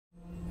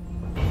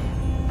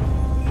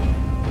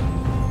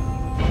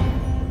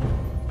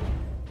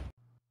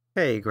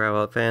Hey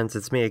Growlithe fans,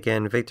 it's me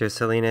again, Victor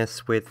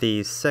Salinas, with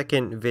the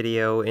second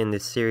video in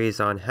this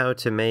series on how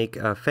to make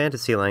a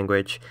fantasy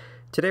language.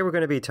 Today we're going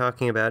to be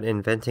talking about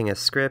inventing a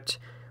script,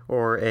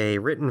 or a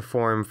written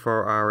form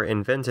for our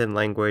invented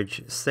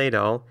language,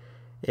 Seidol.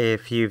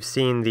 If you've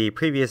seen the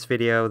previous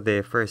video,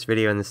 the first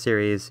video in the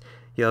series,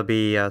 you'll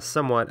be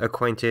somewhat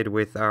acquainted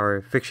with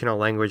our fictional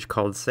language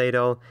called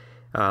Seidol.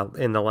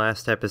 In the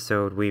last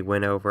episode, we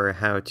went over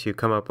how to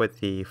come up with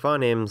the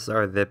phonemes,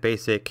 or the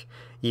basic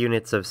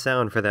units of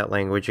sound for that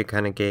language. It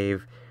kind of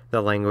gave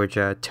the language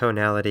a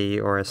tonality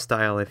or a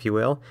style, if you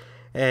will.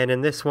 And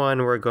in this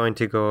one, we're going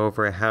to go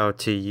over how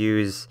to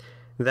use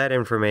that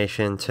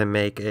information to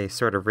make a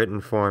sort of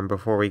written form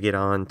before we get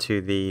on to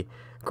the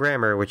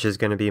grammar, which is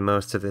going to be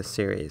most of this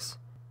series.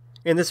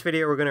 In this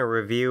video, we're going to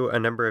review a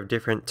number of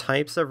different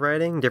types of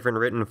writing, different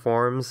written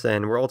forms,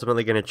 and we're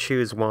ultimately going to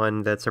choose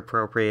one that's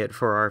appropriate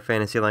for our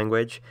fantasy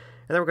language.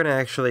 And then we're going to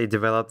actually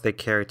develop the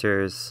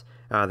characters,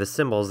 the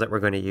symbols that we're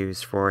going to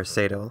use for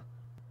Seidol.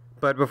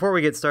 But before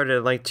we get started,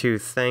 I'd like to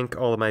thank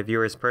all of my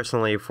viewers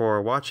personally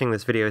for watching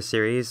this video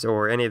series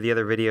or any of the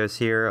other videos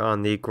here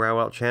on the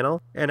Growlithe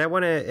channel. And I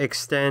want to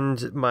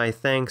extend my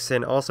thanks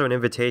and also an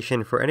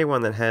invitation for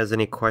anyone that has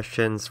any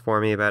questions for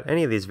me about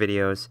any of these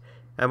videos.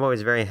 I'm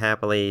always very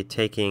happily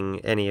taking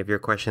any of your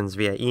questions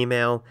via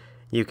email.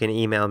 You can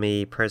email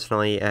me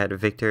personally at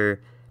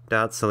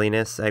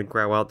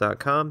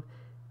victor.salinas@growlithe.com.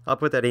 I'll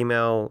put that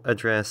email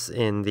address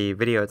in the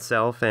video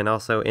itself and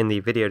also in the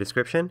video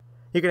description.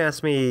 You can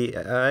ask me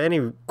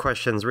any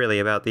questions really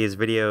about these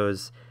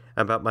videos,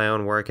 about my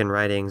own work and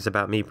writings,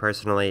 about me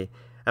personally.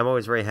 I'm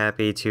always very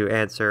happy to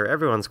answer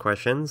everyone's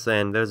questions,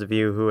 and those of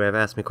you who have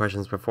asked me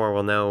questions before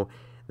will know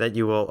that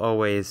you will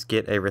always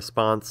get a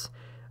response.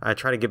 I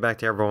try to get back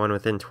to everyone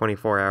within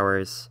 24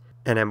 hours,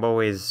 and I'm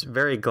always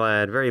very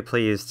glad, very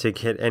pleased to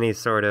get any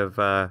sort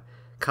of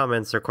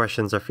comments or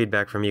questions or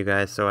feedback from you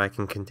guys so I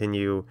can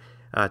continue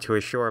to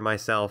assure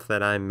myself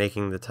that I'm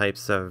making the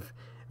types of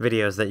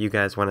videos that you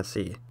guys want to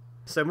see.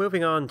 So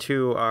moving on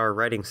to our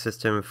writing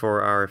system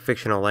for our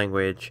fictional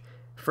language,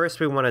 first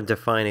we want to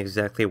define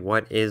exactly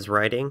what is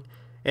writing.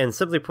 And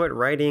simply put,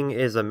 writing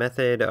is a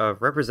method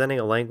of representing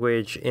a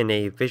language in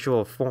a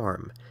visual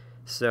form.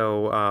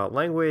 So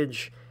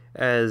language,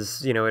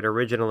 as you know, it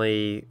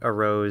originally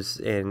arose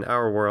in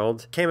our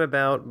world, came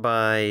about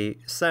by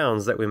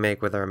sounds that we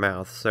make with our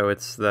mouth. So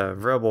it's the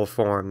verbal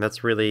form.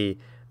 That's really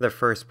the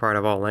first part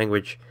of all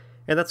language.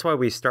 And that's why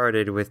we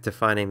started with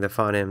defining the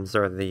phonemes,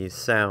 or the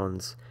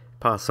sounds,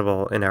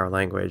 possible in our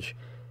language.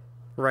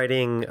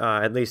 Writing,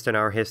 at least in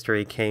our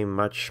history, came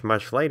much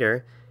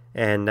later,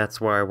 and that's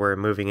why we're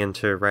moving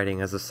into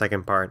writing as the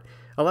second part.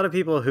 A lot of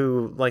people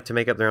who like to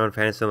make up their own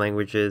fantasy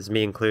languages,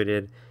 me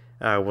included,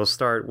 will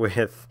start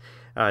with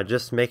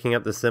just making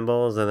up the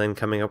symbols and then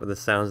coming up with the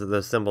sounds that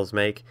those symbols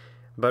make.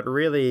 But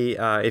really,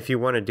 if you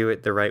want to do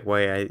it the right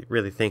way, I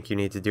really think you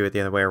need to do it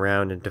the other way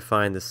around and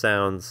define the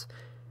sounds,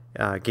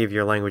 give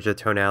your language a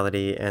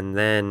tonality, and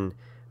then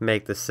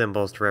make the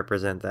symbols to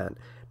represent that.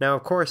 Now,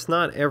 of course,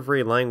 not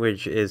every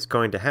language is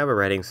going to have a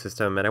writing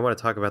system, and I want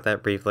to talk about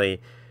that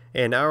briefly.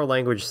 In our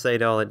language,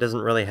 Seidol, it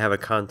doesn't really have a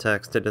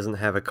context, it doesn't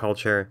have a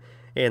culture.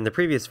 In the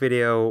previous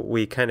video,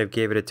 we kind of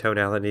gave it a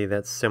tonality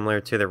that's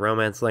similar to the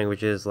Romance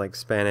languages like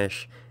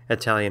Spanish,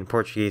 Italian,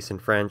 Portuguese, and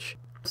French.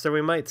 So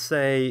we might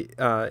say,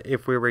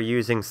 if we were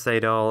using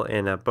Seidol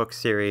in a book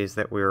series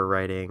that we were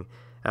writing,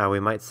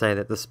 we might say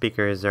that the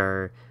speakers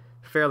are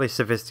fairly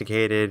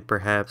sophisticated,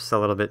 perhaps a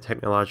little bit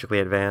technologically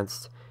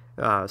advanced.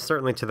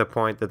 Certainly to the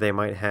point that they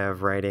might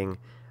have writing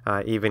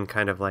even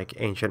kind of like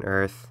ancient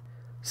Earth.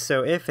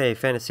 So if a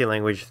fantasy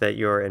language that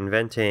you're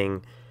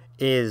inventing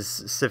is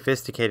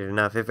sophisticated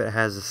enough, if it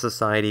has a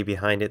society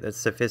behind it that's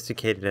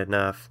sophisticated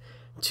enough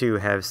to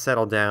have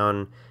settled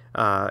down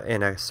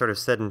in a sort of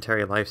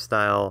sedentary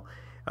lifestyle,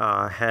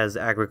 has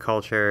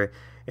agriculture,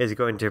 is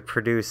going to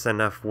produce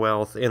enough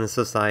wealth in the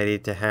society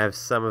to have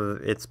some of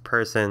its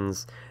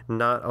persons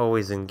not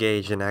always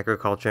engaged in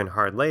agriculture and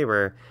hard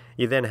labor,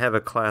 you then have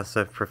a class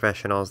of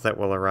professionals that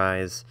will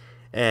arise,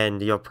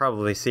 and you'll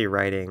probably see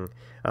writing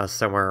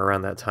somewhere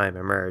around that time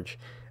emerge.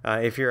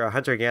 If you're a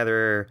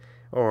hunter-gatherer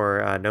or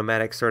a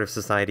nomadic sort of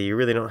society, you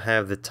really don't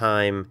have the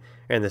time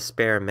and the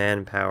spare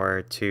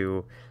manpower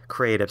to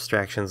create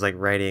abstractions like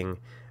writing,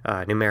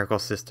 numerical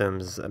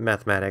systems,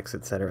 mathematics,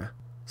 etc.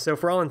 So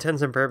for all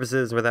intents and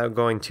purposes, without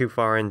going too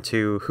far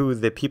into who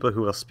the people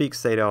who will speak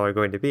Seidol are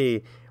going to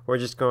be, we're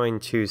just going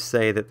to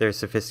say that they're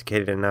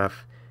sophisticated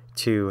enough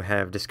to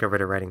have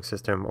discovered a writing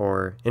system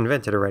or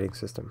invented a writing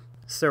system.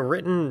 So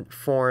written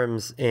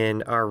forms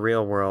in our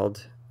real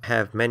world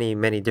have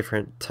many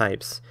different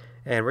types,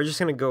 and we're just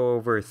going to go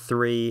over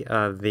 3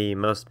 of the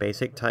most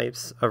basic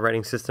types of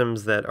writing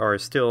systems that are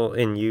still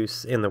in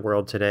use in the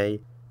world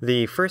today.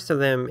 The first of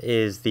them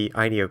is the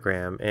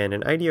ideogram, and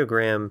an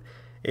ideogram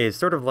is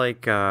sort of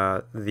like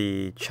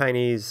the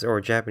Chinese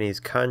or Japanese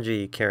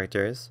kanji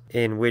characters,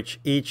 in which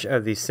each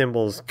of these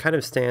symbols kind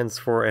of stands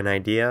for an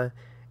idea,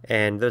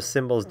 and those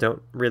symbols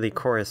don't really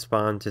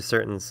correspond to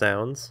certain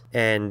sounds,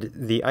 and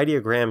the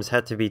ideograms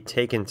had to be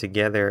taken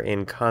together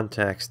in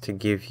context to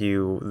give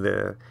you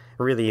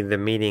the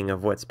meaning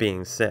of what's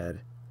being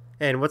said.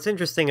 And what's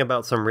interesting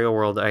about some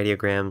real-world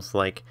ideograms,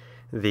 like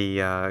the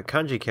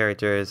kanji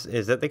characters,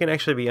 is that they can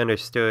actually be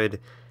understood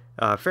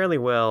fairly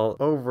well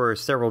over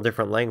several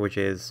different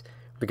languages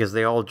because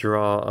they all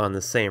draw on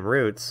the same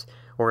roots,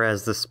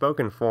 whereas the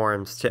spoken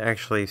forms, to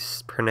actually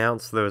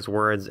pronounce those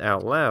words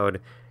out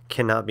loud,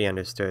 cannot be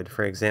understood.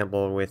 For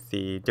example, with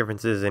the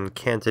differences in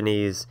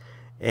Cantonese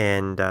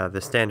and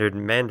the standard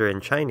Mandarin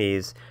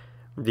Chinese,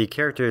 the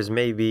characters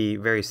may be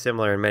very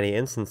similar in many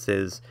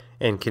instances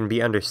and can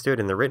be understood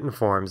in the written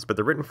forms, but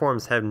the written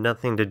forms have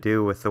nothing to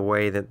do with the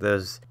way that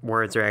those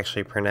words are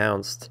actually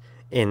pronounced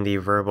in the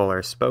verbal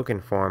or spoken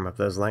form of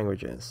those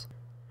languages.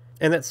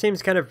 And that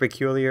seems kind of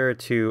peculiar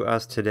to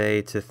us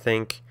today to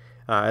think,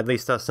 at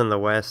least us in the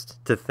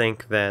West, to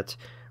think that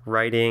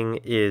writing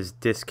is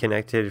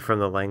disconnected from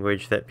the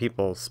language that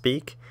people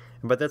speak,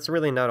 but that's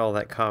really not all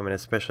that common,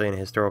 especially in a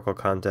historical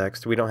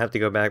context. We don't have to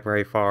go back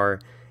very far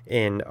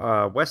in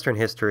Western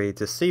history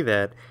to see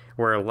that,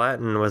 where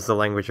Latin was the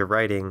language of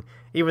writing,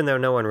 even though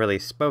no one really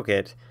spoke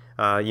it.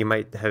 You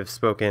might have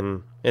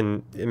spoken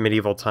in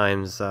medieval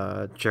times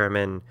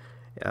German,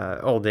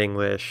 Old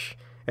English,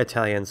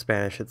 Italian,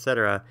 Spanish,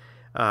 etc.,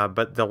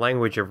 but the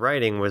language of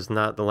writing was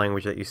not the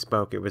language that you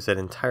spoke. It was an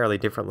entirely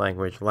different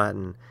language,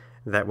 Latin,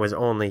 that was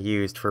only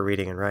used for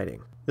reading and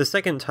writing. The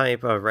second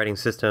type of writing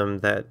system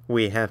that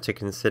we have to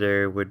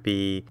consider would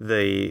be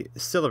the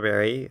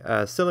syllabary.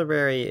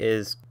 Syllabary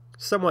is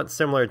somewhat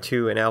similar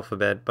to an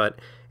alphabet, but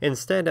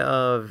instead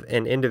of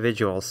an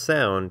individual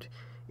sound,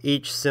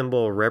 each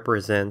symbol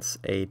represents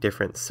a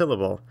different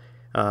syllable.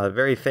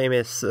 Very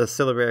famous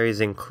syllabaries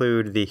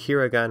include the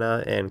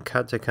hiragana and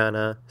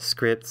katakana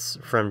scripts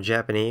from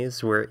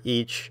Japanese, where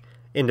each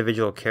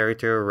individual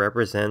character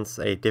represents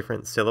a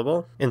different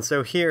syllable. And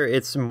so here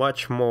it's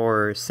much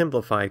more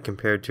simplified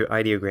compared to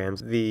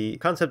ideograms. The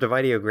concept of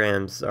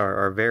ideograms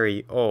are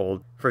very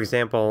old. For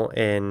example,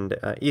 in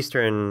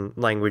Eastern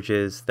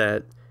languages,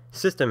 that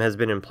system has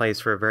been in place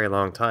for a very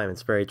long time.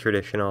 It's very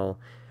traditional,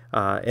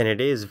 and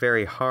it is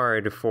very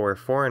hard for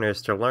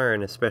foreigners to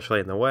learn, especially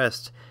in the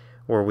West,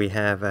 where we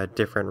have a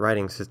different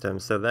writing system.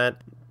 So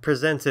that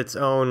presents its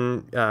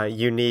own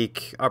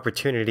unique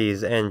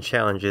opportunities and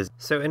challenges.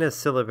 So in a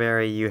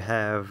syllabary, you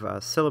have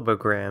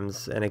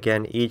syllabograms, and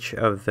again, each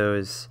of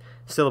those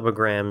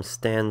syllabograms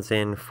stands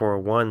in for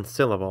one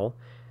syllable.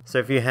 So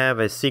if you have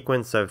a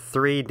sequence of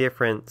 3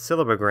 different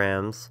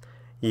syllabograms,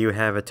 you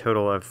have a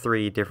total of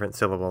 3 different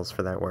syllables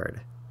for that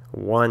word.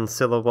 1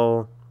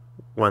 syllable,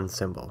 1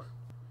 symbol.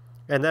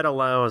 And that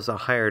allows a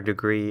higher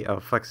degree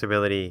of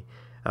flexibility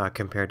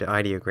compared to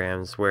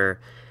ideograms, where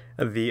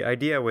the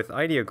idea with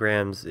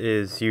ideograms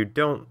is you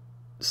don't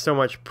so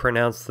much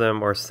pronounce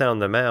them or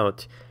sound them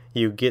out,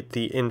 you get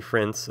the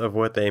inference of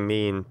what they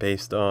mean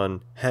based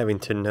on having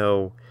to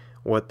know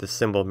what the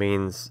symbol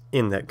means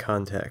in that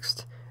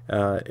context.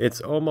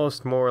 It's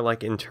almost more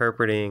like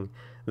interpreting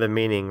the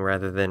meaning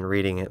rather than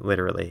reading it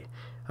literally.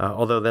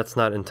 Although that's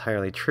not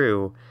entirely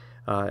true,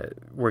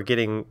 we're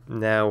getting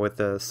now with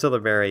the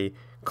syllabary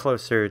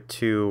closer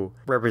to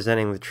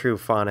representing the true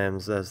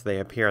phonemes as they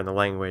appear in the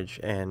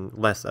language and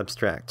less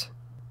abstract.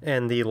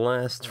 And the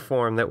last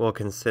form that we'll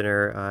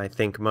consider, I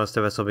think most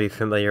of us will be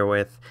familiar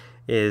with,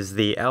 is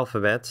the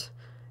alphabet.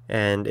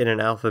 And in an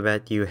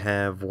alphabet you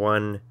have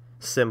one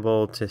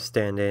symbol to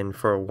stand in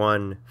for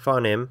one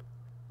phoneme,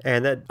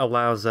 and that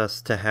allows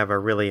us to have a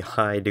really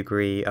high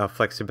degree of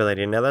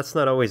flexibility. Now that's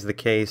not always the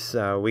case.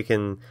 We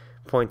can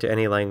point to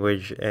any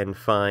language and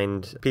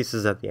find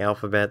pieces of the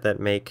alphabet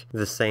that make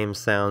the same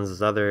sounds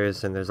as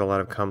others, and there's a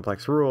lot of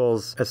complex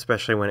rules,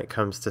 especially when it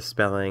comes to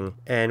spelling.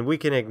 And we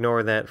can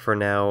ignore that for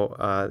now.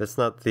 That's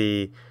not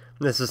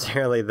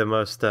necessarily the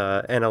most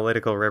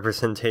analytical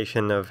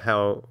representation of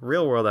how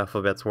real-world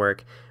alphabets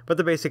work, but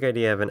the basic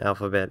idea of an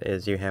alphabet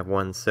is you have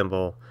one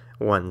symbol,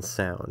 one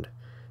sound.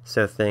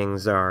 So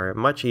things are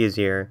much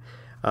easier.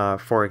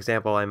 For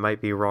example, I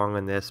might be wrong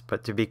on this,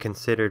 but to be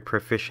considered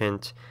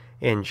proficient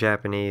in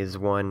Japanese,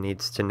 one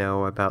needs to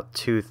know about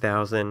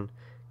 2,000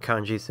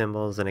 kanji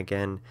symbols, and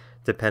again,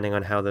 depending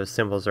on how those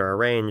symbols are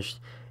arranged,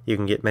 you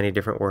can get many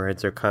different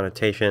words or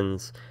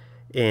connotations.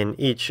 In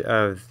each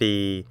of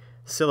the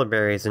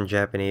syllabaries in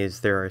Japanese,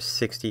 there are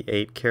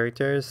 68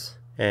 characters,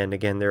 and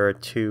again, there are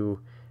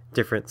 2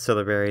 different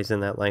syllabaries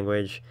in that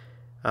language.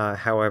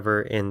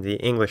 However, in the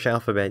English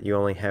alphabet, you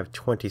only have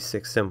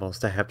 26 symbols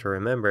to have to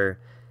remember,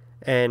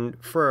 and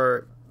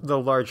for the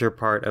larger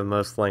part of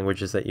most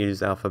languages that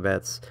use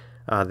alphabets,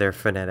 they're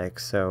phonetic,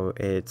 so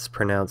it's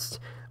pronounced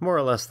more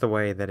or less the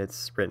way that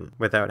it's written,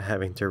 without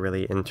having to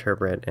really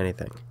interpret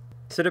anything.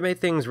 So to make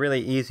things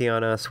really easy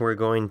on us, we're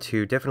going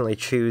to definitely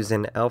choose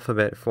an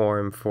alphabet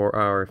form for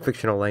our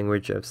fictional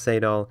language of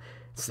Seidol.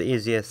 It's the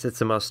easiest, it's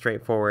the most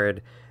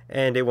straightforward,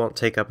 and it won't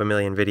take up a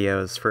million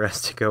videos for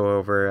us to go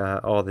over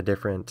all the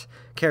different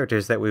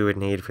characters that we would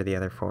need for the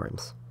other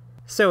forms.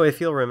 So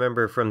if you'll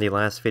remember from the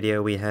last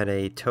video, we had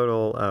a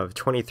total of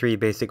 23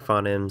 basic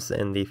phonemes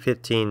and the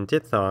 15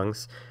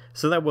 diphthongs.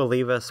 So that will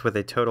leave us with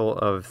a total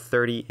of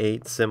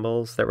 38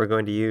 symbols that we're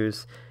going to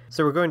use.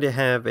 So we're going to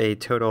have a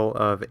total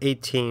of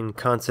 18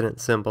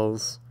 consonant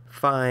symbols,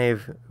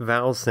 5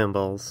 vowel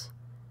symbols,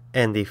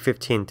 and the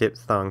 15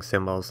 diphthong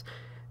symbols.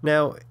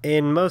 Now,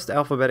 in most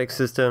alphabetic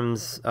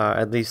systems,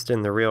 at least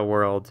in the real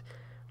world,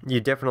 you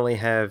definitely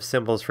have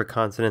symbols for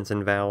consonants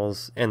and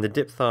vowels, and the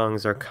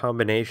diphthongs are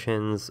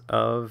combinations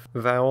of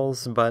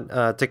vowels, but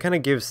to kind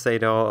of give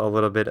Seidol a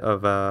little bit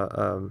of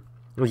a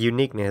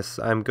uniqueness,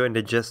 I'm going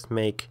to just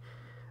make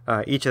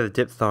each of the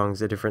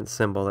diphthongs a different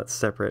symbol that's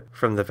separate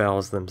from the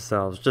vowels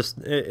themselves. Just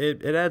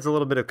it adds a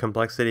little bit of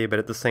complexity, but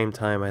at the same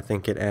time I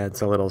think it adds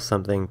a little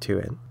something to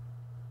it.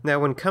 Now,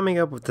 when coming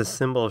up with the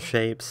symbol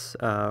shapes,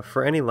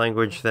 for any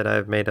language that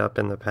I've made up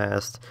in the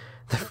past,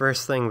 the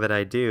first thing that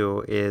I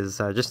do is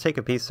just take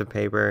a piece of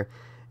paper.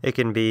 It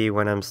can be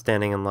when I'm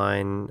standing in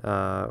line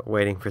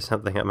waiting for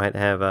something. I might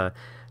have a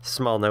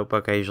small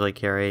notebook I usually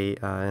carry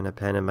and a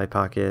pen in my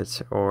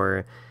pocket,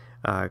 or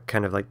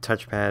kind of like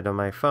touchpad on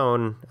my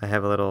phone. I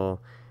have a little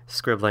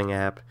scribbling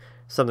app,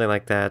 something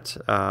like that.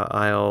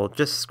 I'll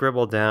just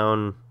scribble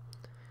down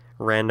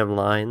random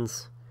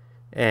lines,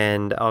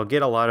 and I'll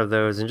get a lot of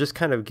those and just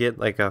kind of get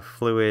like a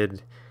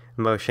fluid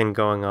motion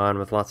going on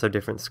with lots of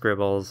different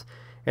scribbles,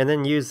 and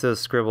then use those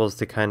scribbles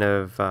to kind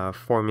of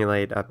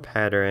formulate a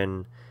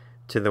pattern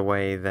to the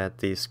way that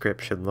the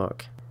script should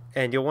look.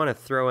 And you'll want to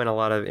throw in a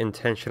lot of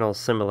intentional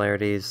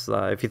similarities.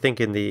 If you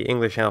think in the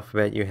English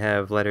alphabet, you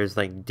have letters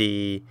like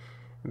D,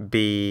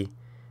 B,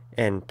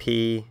 and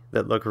P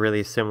that look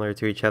really similar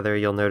to each other.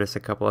 You'll notice a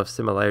couple of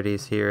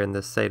similarities here in the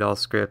Seidol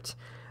script,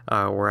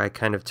 where I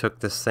kind of took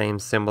the same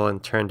symbol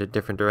and turned it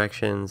different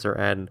directions or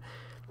add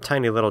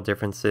tiny little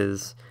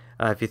differences.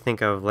 If you think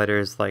of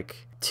letters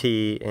like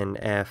T and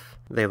F,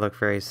 they look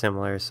very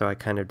similar, so I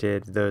kind of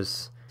did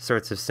those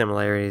sorts of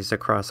similarities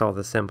across all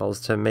the symbols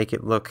to make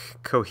it look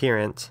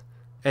coherent.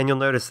 And you'll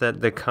notice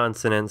that the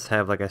consonants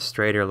have like a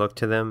straighter look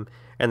to them,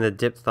 and the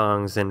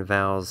diphthongs and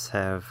vowels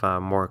have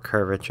more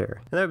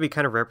curvature. And that would be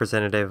kind of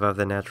representative of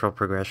the natural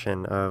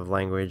progression of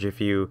language. If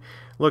you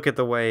look at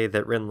the way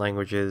that written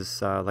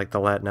languages like the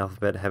Latin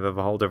alphabet have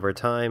evolved over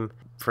time,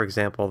 for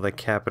example, the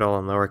capital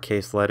and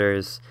lowercase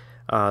letters,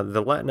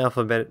 the Latin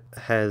alphabet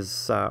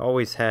has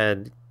always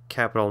had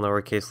capital and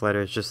lowercase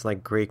letters just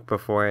like Greek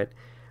before it,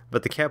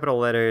 but the capital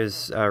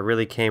letters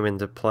really came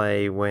into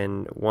play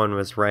when one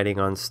was writing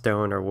on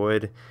stone or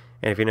wood.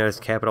 And if you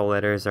notice, capital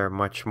letters are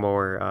much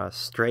more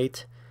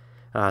straight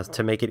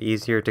to make it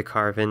easier to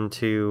carve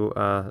into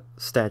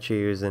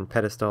statues and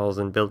pedestals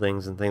and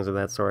buildings and things of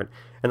that sort.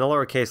 And the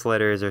lowercase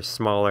letters are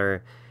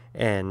smaller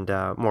and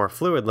more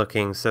fluid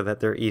looking, so that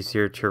they're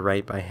easier to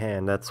write by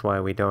hand. That's why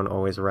we don't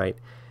always write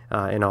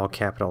in all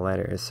capital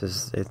letters.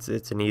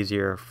 It's an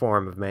easier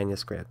form of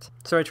manuscript.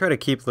 So I try to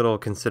keep little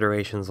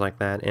considerations like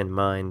that in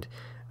mind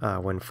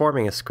when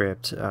forming a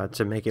script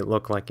to make it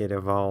look like it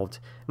evolved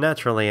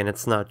naturally, and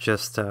it's not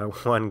just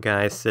one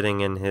guy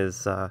sitting in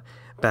his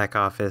back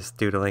office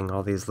doodling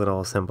all these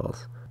little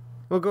symbols.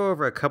 We'll go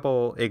over a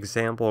couple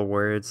example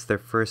words. The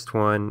first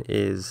one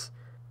is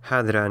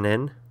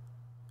hadranen,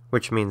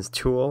 which means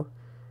tool,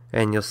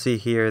 and you'll see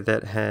here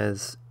that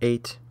has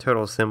 8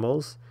 total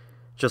symbols,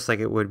 just like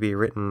it would be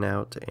written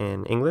out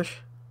in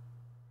English.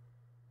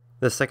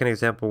 The second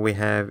example we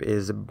have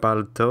is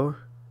balto,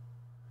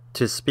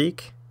 to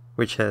speak,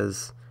 which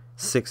has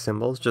 6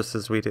 symbols, just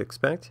as we'd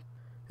expect.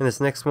 And this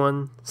next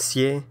one,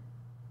 sie,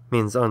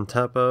 means on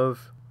top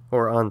of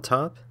or on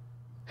top,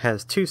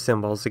 has 2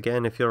 symbols.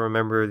 Again, if you'll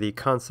remember, the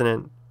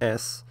consonant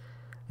S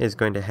is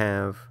going to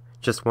have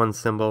just 1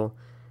 symbol,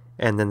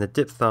 and then the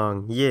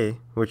diphthong ye,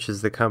 which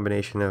is the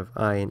combination of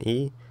I and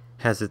E,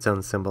 has its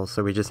own symbol,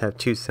 so we just have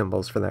 2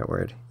 symbols for that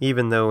word,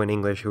 even though in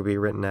English it would be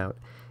written out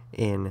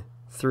in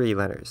 3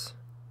 letters.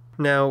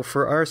 Now,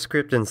 for our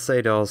script in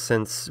Seidol,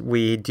 since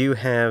we do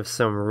have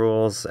some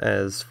rules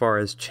as far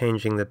as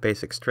changing the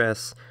basic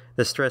stress,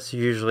 the stress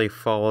usually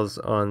falls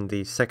on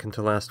the second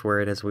to last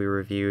word, as we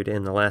reviewed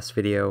in the last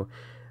video.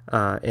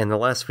 In the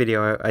last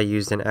video, I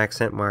used an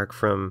accent mark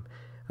from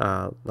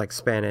like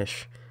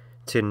Spanish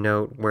to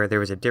note where there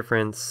was a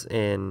difference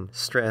in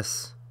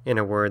stress in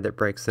a word that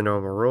breaks the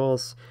normal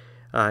rules.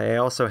 I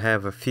also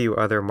have a few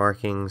other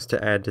markings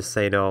to add to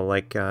Seidol,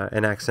 like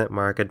an accent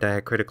mark, a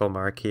diacritical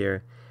mark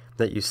here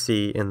that you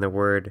see in the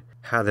word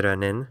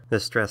hadranen. The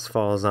stress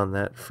falls on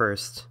that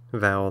first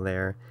vowel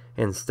there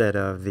instead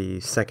of the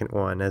second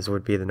one, as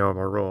would be the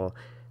normal rule.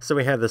 So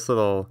we have this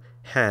little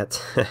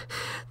hat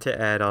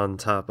to add on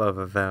top of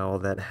a vowel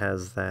that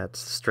has that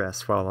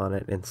stress fall on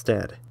it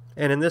instead.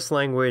 And in this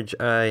language,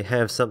 I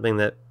have something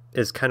that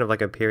is kind of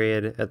like a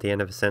period at the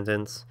end of a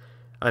sentence.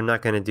 I'm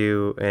not going to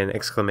do an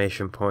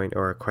exclamation point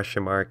or a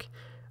question mark.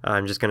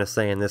 I'm just going to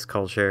say in this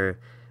culture,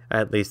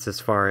 at least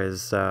as far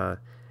as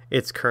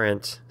its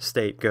current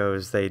state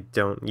goes, they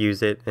don't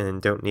use it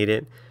and don't need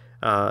it.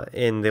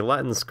 In the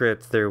Latin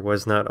script, there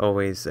was not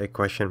always a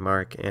question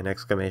mark and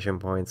exclamation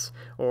points,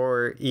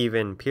 or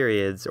even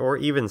periods, or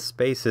even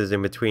spaces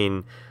in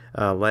between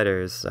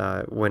letters.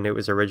 When it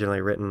was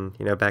originally written,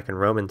 back in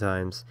Roman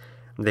times,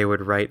 they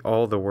would write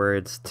all the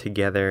words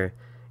together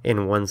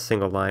in one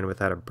single line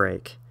without a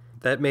break.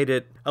 That made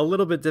it a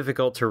little bit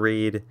difficult to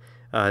read,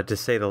 to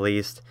say the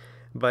least.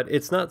 But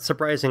it's not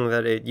surprising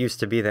that it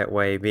used to be that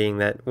way, being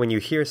that when you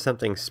hear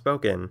something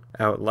spoken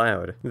out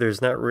loud,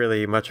 there's not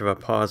really much of a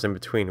pause in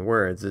between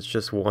words. It's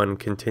just one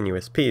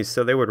continuous piece,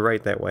 so they would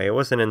write that way. It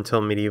wasn't until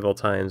medieval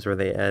times where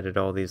they added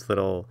all these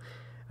little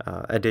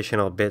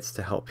additional bits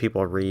to help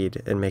people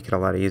read and make it a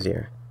lot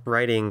easier.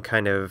 Writing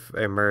kind of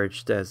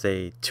emerged as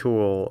a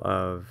tool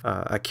of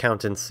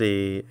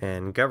accountancy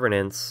and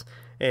governance,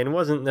 and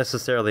wasn't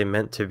necessarily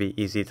meant to be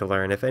easy to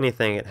learn. If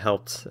anything, it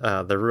helped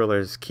the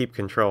rulers keep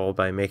control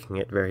by making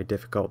it very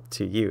difficult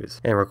to use,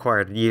 and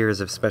required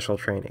years of special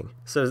training.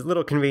 So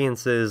little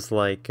conveniences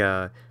like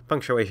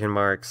punctuation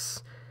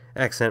marks,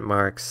 accent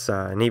marks,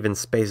 and even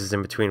spaces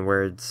in between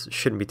words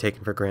shouldn't be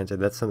taken for granted.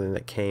 That's something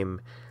that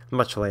came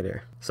much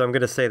later. So I'm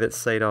going to say that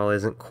Seidol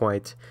isn't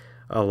quite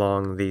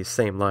along the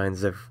same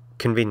lines of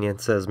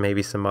convenience as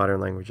maybe some modern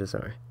languages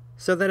are.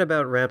 So that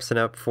about wraps it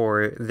up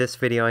for this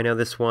video. I know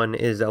this one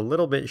is a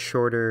little bit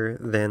shorter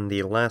than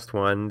the last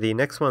one. The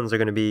next ones are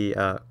going to be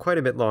quite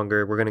a bit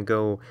longer. We're going to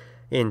go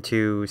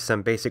into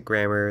some basic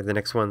grammar. The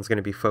next one's going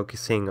to be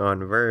focusing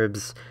on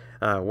verbs,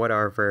 what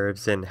are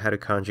verbs and how to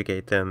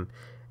conjugate them,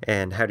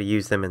 and how to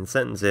use them in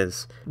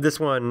sentences. This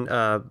one,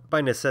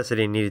 by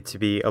necessity, needed to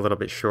be a little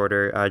bit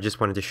shorter. I just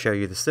wanted to show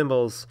you the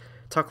symbols,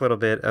 talk a little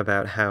bit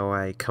about how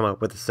I come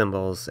up with the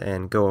symbols,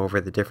 and go over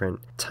the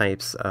different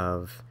types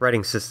of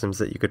writing systems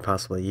that you could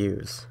possibly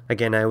use.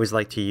 Again, I always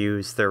like to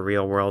use the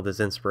real world as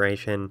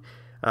inspiration.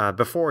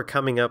 Before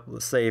coming up,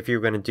 let's say if you're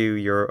going to do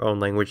your own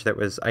language that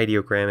was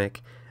ideogrammic,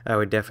 I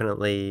would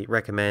definitely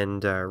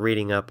recommend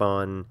reading up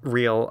on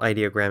real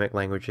ideogrammic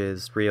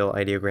languages. Real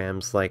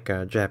ideograms like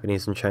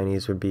Japanese and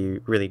Chinese would be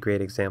really great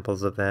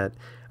examples of that.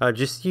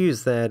 Just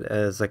use that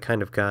as a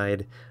kind of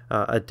guide.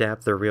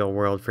 Adapt the real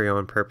world for your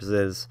own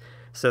purposes,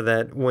 so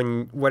that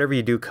when whatever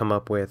you do come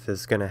up with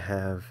is going to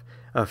have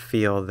a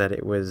feel that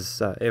it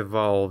was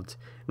evolved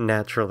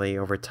naturally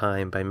over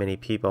time by many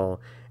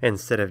people,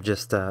 instead of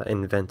just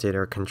invented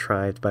or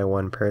contrived by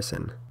one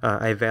person.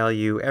 I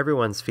value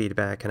everyone's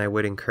feedback, and I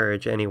would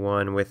encourage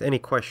anyone with any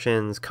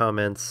questions,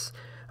 comments,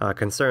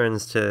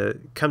 concerns to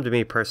come to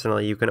me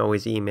personally. You can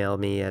always email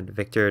me at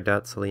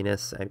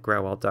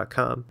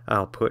victor.salinas@growelt.com.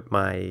 I'll put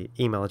my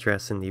email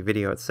address in the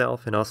video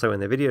itself and also in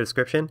the video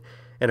description.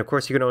 And of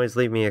course, you can always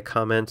leave me a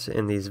comment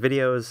in these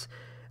videos.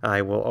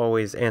 I will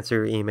always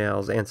answer your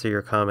emails, answer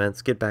your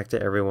comments, get back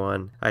to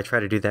everyone. I try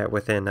to do that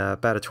within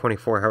about a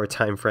 24-hour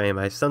time frame.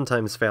 I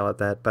sometimes fail at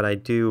that, but I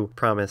do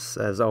promise,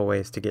 as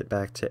always, to get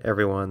back to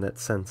everyone that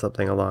sends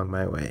something along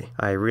my way.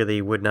 I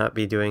really would not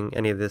be doing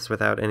any of this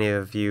without any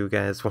of you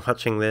guys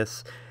watching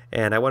this,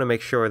 and I want to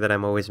make sure that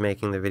I'm always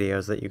making the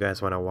videos that you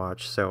guys want to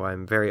watch, so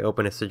I'm very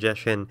open to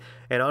suggestion.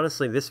 And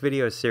honestly, this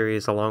video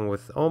series, along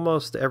with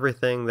almost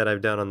everything that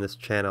I've done on this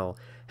channel,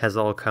 has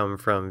all come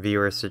from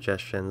viewer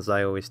suggestions.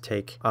 I always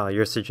take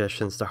your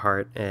suggestions to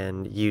heart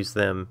and use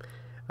them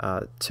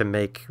to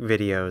make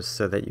videos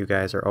so that you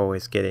guys are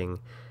always getting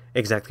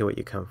exactly what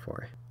you come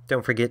for.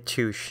 Don't forget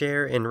to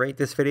share and rate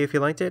this video if you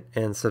liked it,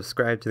 and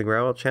subscribe to the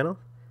Growelt channel.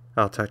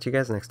 I'll talk to you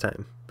guys next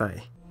time.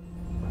 Bye.